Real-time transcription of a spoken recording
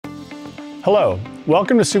Hello,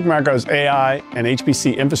 welcome to Supermicro's AI and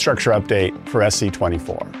HPC infrastructure update for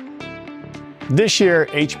SC’24. This year,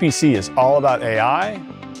 HPC is all about AI,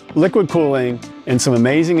 liquid cooling, and some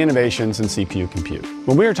amazing innovations in CPU compute.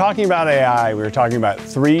 When we were talking about AI, we were talking about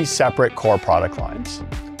three separate core product lines.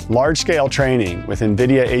 Large-scale training with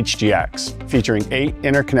NVIDIA HGX, featuring 8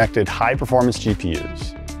 interconnected high-performance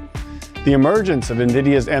GPUs. The emergence of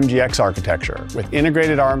NVIDIA's MGX architecture with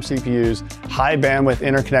integrated ARM CPUs, high-bandwidth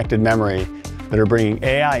interconnected memory that are bringing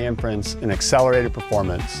AI inference and accelerated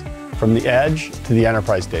performance from the edge to the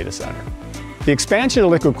enterprise data center. The expansion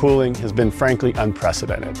of liquid cooling has been frankly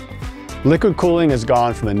unprecedented. Liquid cooling has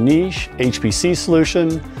gone from a niche HPC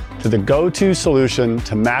solution to the go-to solution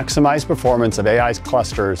to maximize performance of AI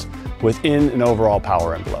clusters within an overall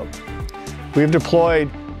power envelope. We have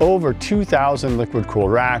deployed over 2,000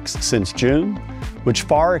 liquid-cooled racks since June, which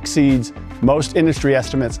far exceeds most industry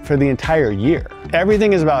estimates for the entire year.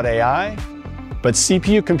 Everything is about AI, but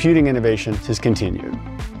CPU computing innovation has continued.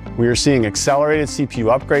 We are seeing accelerated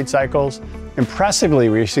CPU upgrade cycles. Impressively,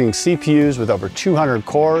 we are seeing CPUs with over 200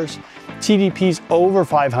 cores, TDPs over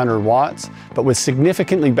 500 watts, but with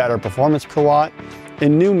significantly better performance per watt,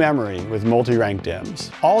 and new memory with multi-rank DIMMs.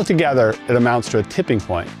 Altogether, it amounts to a tipping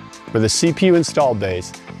point where the CPU installed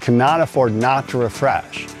base cannot afford not to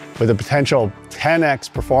refresh, with a potential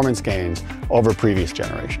 10x performance gains over previous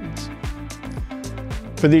generations.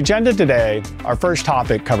 For the agenda today, our first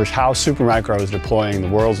topic covers how Supermicro is deploying the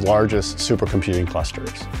world's largest supercomputing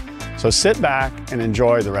clusters. So sit back and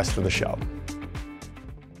enjoy the rest of the show.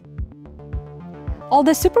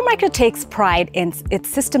 Although Supermicro takes pride in its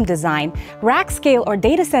system design, rack scale or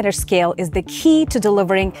data center scale is the key to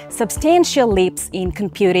delivering substantial leaps in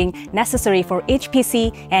computing necessary for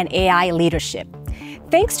HPC and AI leadership.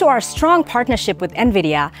 Thanks to our strong partnership with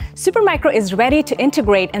NVIDIA, Supermicro is ready to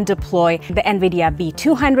integrate and deploy the NVIDIA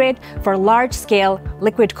B200 for large-scale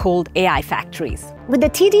liquid-cooled AI factories. With the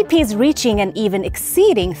TDPs reaching and even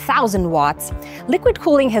exceeding 1,000 watts, liquid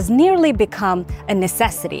cooling has nearly become a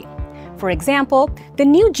necessity. For example, the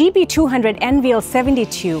new GB200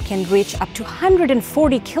 NVL72 can reach up to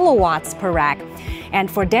 140 kilowatts per rack,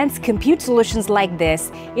 and for dense compute solutions like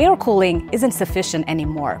this, air cooling isn't sufficient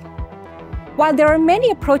anymore. While there are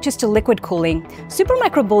many approaches to liquid cooling,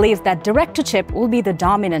 Supermicro believes that direct-to-chip will be the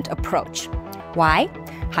dominant approach. Why?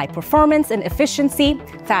 High performance and efficiency,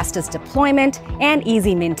 fastest deployment, and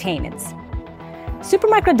easy maintenance.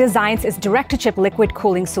 Supermicro designs its direct-to-chip liquid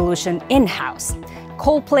cooling solution in-house.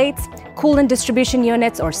 Cold plates, coolant distribution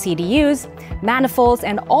units or CDUs, manifolds,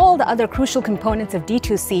 and all the other crucial components of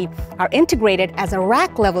D2C are integrated as a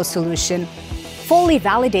rack-level solution, fully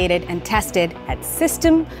validated and tested at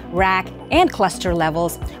system, rack, and cluster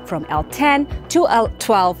levels from L10 to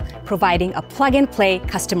L12, providing a plug-and-play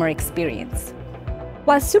customer experience.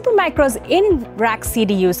 While Supermicro's in-rack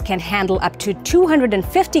CDUs can handle up to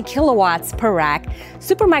 250 kilowatts per rack,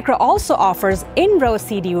 Supermicro also offers in-row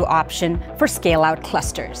CDU option for scale-out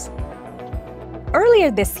clusters. Earlier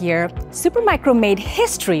this year, Supermicro made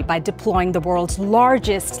history by deploying the world's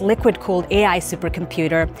largest liquid-cooled AI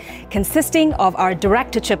supercomputer, consisting of our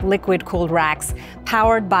direct-to-chip liquid-cooled racks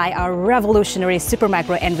powered by our revolutionary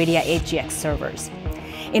Supermicro NVIDIA HGX servers.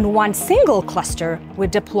 In one single cluster, we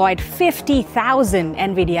deployed 50,000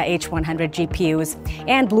 NVIDIA H100 GPUs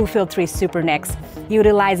and BlueField-3 SuperNICs,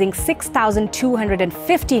 utilizing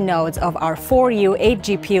 6,250 nodes of our 4U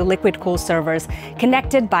 8-GPU liquid-cooled servers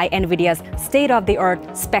connected by NVIDIA's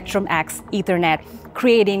state-of-the-art Spectrum-X Ethernet,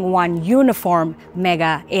 creating one uniform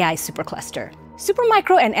mega AI supercluster.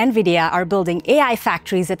 Supermicro and NVIDIA are building AI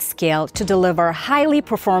factories at scale to deliver highly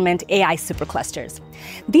performant AI superclusters.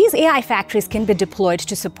 These AI factories can be deployed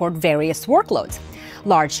to support various workloads: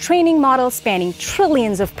 large training models spanning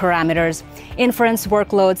trillions of parameters, inference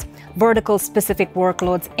workloads, vertical-specific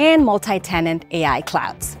workloads, and multi-tenant AI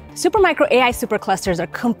clouds. Supermicro AI superclusters are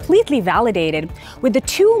completely validated with the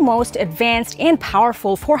two most advanced and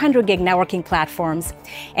powerful 400G networking platforms,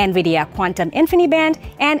 NVIDIA Quantum InfiniBand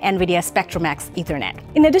and NVIDIA Spectrum-X Ethernet.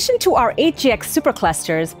 In addition to our HGX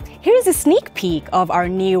superclusters, here's a sneak peek of our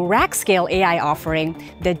new rack-scale AI offering,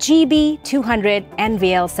 the GB200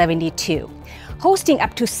 NVL72. Hosting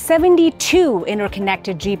up to 72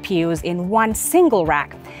 interconnected GPUs in one single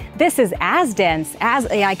rack. This is as dense as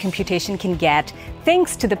AI computation can get,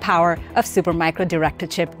 thanks to the power of Supermicro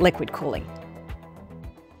direct-to-chip liquid cooling.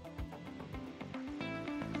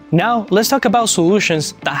 Now, let's talk about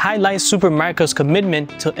solutions that highlight Supermicro's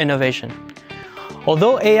commitment to innovation.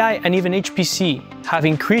 Although AI and even HPC have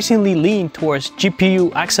increasingly leaned towards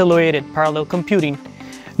GPU-accelerated parallel computing,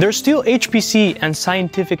 there are still HPC and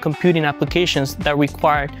scientific computing applications that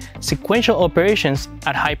require sequential operations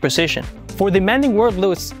at high precision. For demanding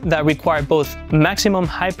workloads that require both maximum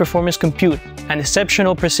high-performance compute and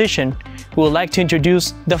exceptional precision, we would like to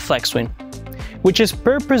introduce the FlexTwin, which is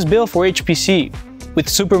purpose-built for HPC with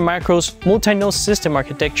Supermicro's multi-node system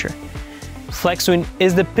architecture. FlexTwin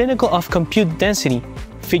is the pinnacle of compute density,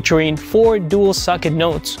 featuring 4 dual-socket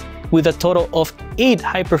nodes with a total of 8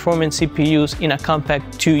 high-performance CPUs in a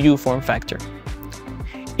compact 2U form factor.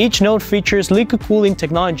 Each node features liquid cooling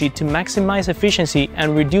technology to maximize efficiency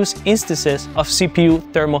and reduce instances of CPU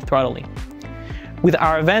thermal throttling. With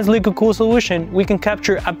our advanced liquid cool solution, we can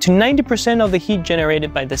capture up to 90% of the heat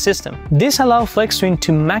generated by the system. This allows FlexTwin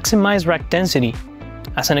to maximize rack density.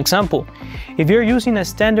 As an example, if you're using a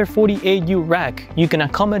standard 48U rack, you can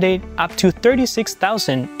accommodate up to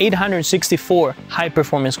 36,864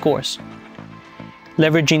 high-performance cores.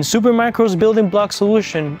 Leveraging Supermicro's building block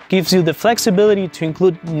solution gives you the flexibility to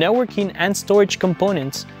include networking and storage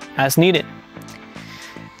components as needed.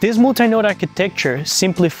 This multi-node architecture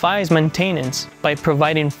simplifies maintenance by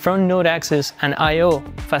providing front node access and I/O,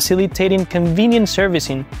 facilitating convenient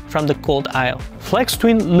servicing from the cold aisle.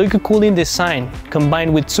 FlexTwin liquid cooling design,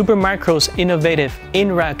 combined with Supermicro's innovative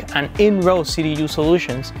in-rack and in-row CDU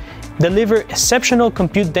solutions, deliver exceptional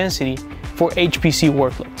compute density for HPC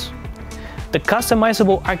workloads. The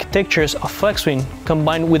customizable architectures of FlexTwin,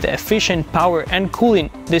 combined with the efficient power and cooling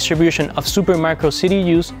distribution of Supermicro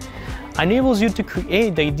CDUs, enables you to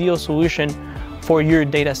create the ideal solution for your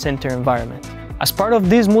data center environment. As part of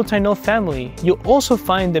this multi-node family, you'll also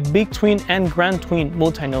find the Big Twin and Grand Twin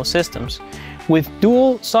multi-node systems, with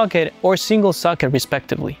dual socket or single socket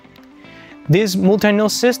respectively. These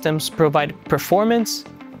multi-node systems provide performance,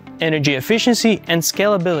 energy efficiency, and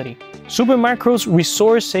scalability. Supermicro's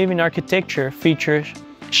resource-saving architecture features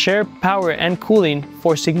shared power and cooling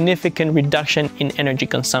for significant reduction in energy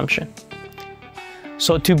consumption.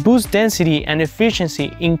 So to boost density and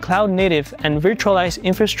efficiency in cloud-native and virtualized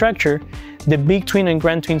infrastructure, the Big Twin and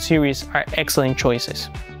Grand Twin series are excellent choices.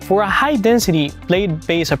 For a high-density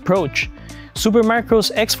blade-based approach,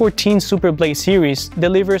 Supermicro's X14 SuperBlade series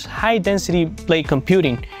delivers high-density blade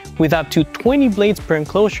computing. With up to 20 blades per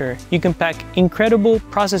enclosure, you can pack incredible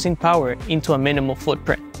processing power into a minimal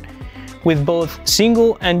footprint. With both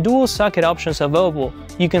single and dual socket options available,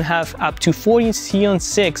 you can have up to 40 Xeon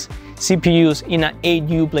 6 CPUs in an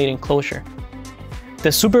 8U blade enclosure. The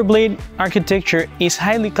SuperBlade architecture is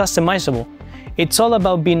highly customizable. It's all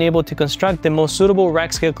about being able to construct the most suitable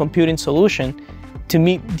rack-scale computing solution to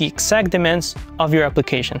meet the exact demands of your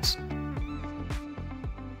applications.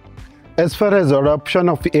 As far as adoption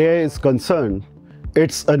of AI is concerned,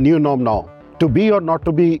 it's a new norm now. To be or not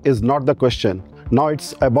to be is not the question. Now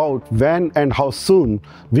it's about when and how soon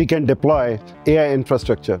we can deploy AI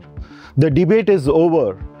infrastructure. The debate is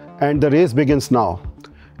over and the race begins now.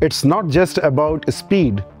 It's not just about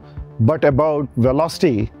speed, but about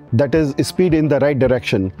velocity, that is speed in the right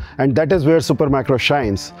direction. And that is where Supermicro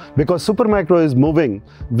shines, because Supermicro is moving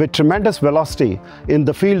with tremendous velocity in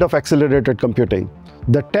the field of accelerated computing.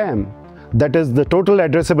 The TAM, that is the total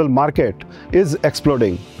addressable market, is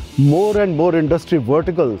exploding. More and more industry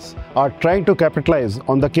verticals are trying to capitalize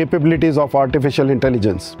on the capabilities of artificial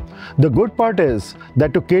intelligence. The good part is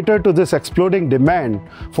that to cater to this exploding demand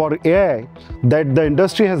for AI that the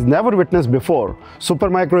industry has never witnessed before,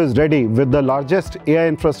 Supermicro is ready with the largest AI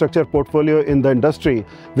infrastructure portfolio in the industry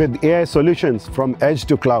with AI solutions from edge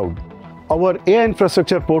to cloud. Our AI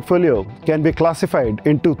infrastructure portfolio can be classified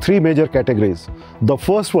into 3 major categories. The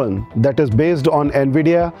first one, that is based on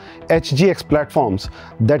NVIDIA HGX platforms,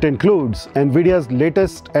 that includes NVIDIA's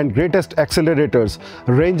latest and greatest accelerators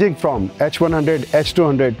ranging from H100,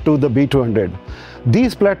 H200 to the B200.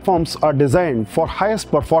 These platforms are designed for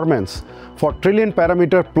highest performance for trillion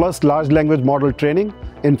parameter plus large language model training,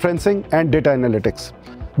 inferencing, and data analytics.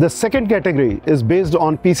 The second category is based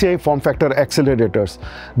on PCI form factor accelerators.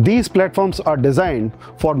 These platforms are designed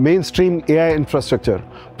for mainstream AI infrastructure,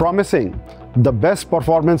 promising the best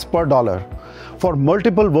performance per dollar for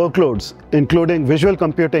multiple workloads, including visual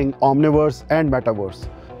computing, omniverse, and metaverse.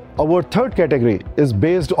 Our third category is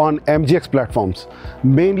based on MGX platforms,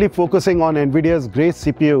 mainly focusing on NVIDIA's Grace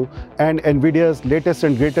CPU and NVIDIA's latest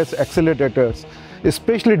and greatest accelerators,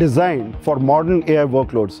 especially designed for modern AI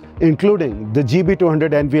workloads, including the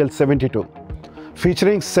GB200 NVL72,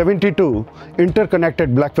 featuring 72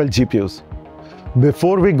 interconnected Blackwell GPUs.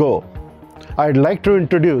 Before we go, I'd like to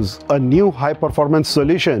introduce a new high-performance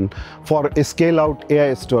solution for scale-out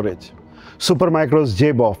AI storage, Supermicro's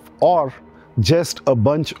JBOF, or just a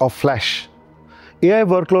bunch of flash. AI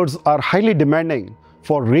workloads are highly demanding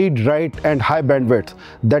for read, write, and high bandwidth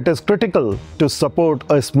that is critical to support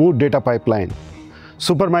a smooth data pipeline.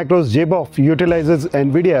 Supermicro's JBOF utilizes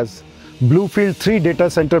NVIDIA's Bluefield 3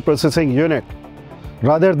 data center processing unit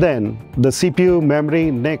rather than the CPU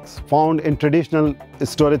memory NICs found in traditional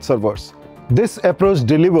storage servers. This approach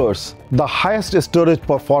delivers the highest storage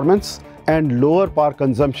performance and lower power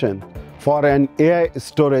consumption for an AI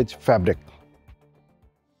storage fabric.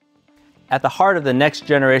 At the heart of the next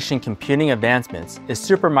generation computing advancements is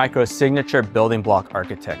Supermicro's signature building block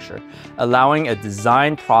architecture, allowing a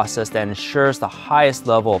design process that ensures the highest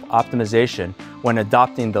level of optimization when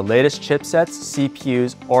adopting the latest chipsets,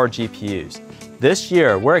 CPUs, or GPUs. This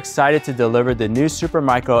year, we're excited to deliver the new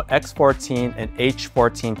Supermicro X14 and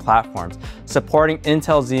H14 platforms, supporting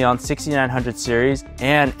Intel Xeon 6900 series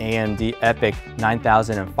and AMD EPYC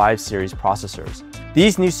 9005 series processors.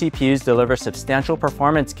 These new CPUs deliver substantial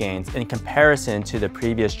performance gains in comparison to the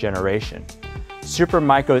previous generation.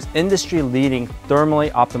 Supermicro's industry-leading thermally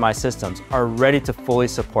optimized systems are ready to fully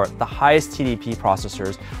support the highest TDP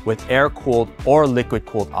processors with air-cooled or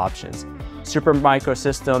liquid-cooled options. Supermicro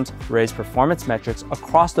systems raise performance metrics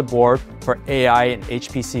across the board for AI and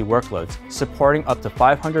HPC workloads, supporting up to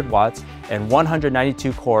 500 watts and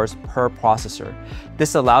 192 cores per processor.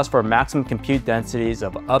 This allows for maximum compute densities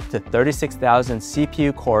of up to 36,000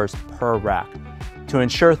 CPU cores per rack. To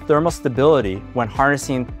ensure thermal stability when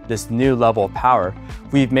harnessing this new level of power,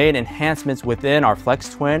 we've made enhancements within our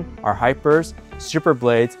FlexTwin, our Hypers,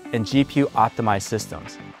 SuperBlades, and GPU-optimized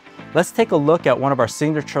systems. Let's take a look at one of our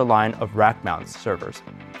signature line of rack mount servers,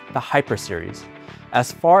 the Hyper series.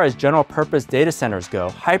 As far as general-purpose data centers go,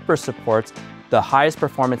 Hyper supports the highest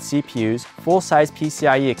performance CPUs, full-size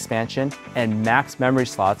PCIe expansion, and max memory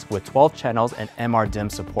slots with 12 channels and MRDIMM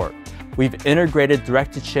support. We've integrated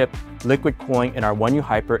direct-to-chip liquid cooling in our 1U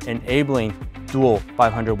Hyper, enabling dual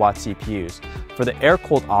 500-watt CPUs. For the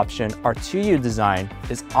air-cooled option, our 2U design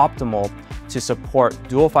is optimal to support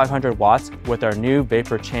dual 500 watts with our new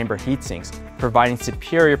vapor chamber heatsinks, providing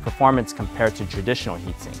superior performance compared to traditional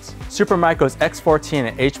heatsinks. Supermicro's X14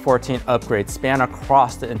 and H14 upgrades span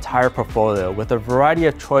across the entire portfolio with a variety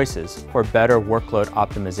of choices for better workload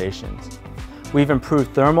optimizations. We've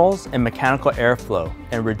improved thermals and mechanical airflow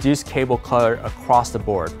and reduced cable clutter across the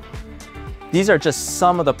board. These are just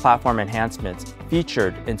some of the platform enhancements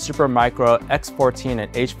featured in Supermicro X14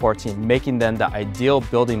 and H14, making them the ideal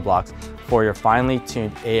building blocks for your finely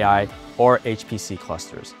tuned AI or HPC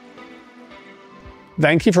clusters.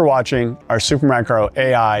 Thank you for watching our Supermicro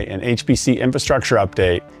AI and HPC infrastructure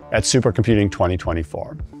update at Supercomputing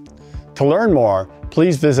 2024. To learn more,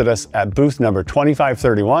 please visit us at booth number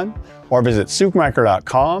 2531 or visit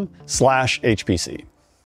supermicro.com/HPC.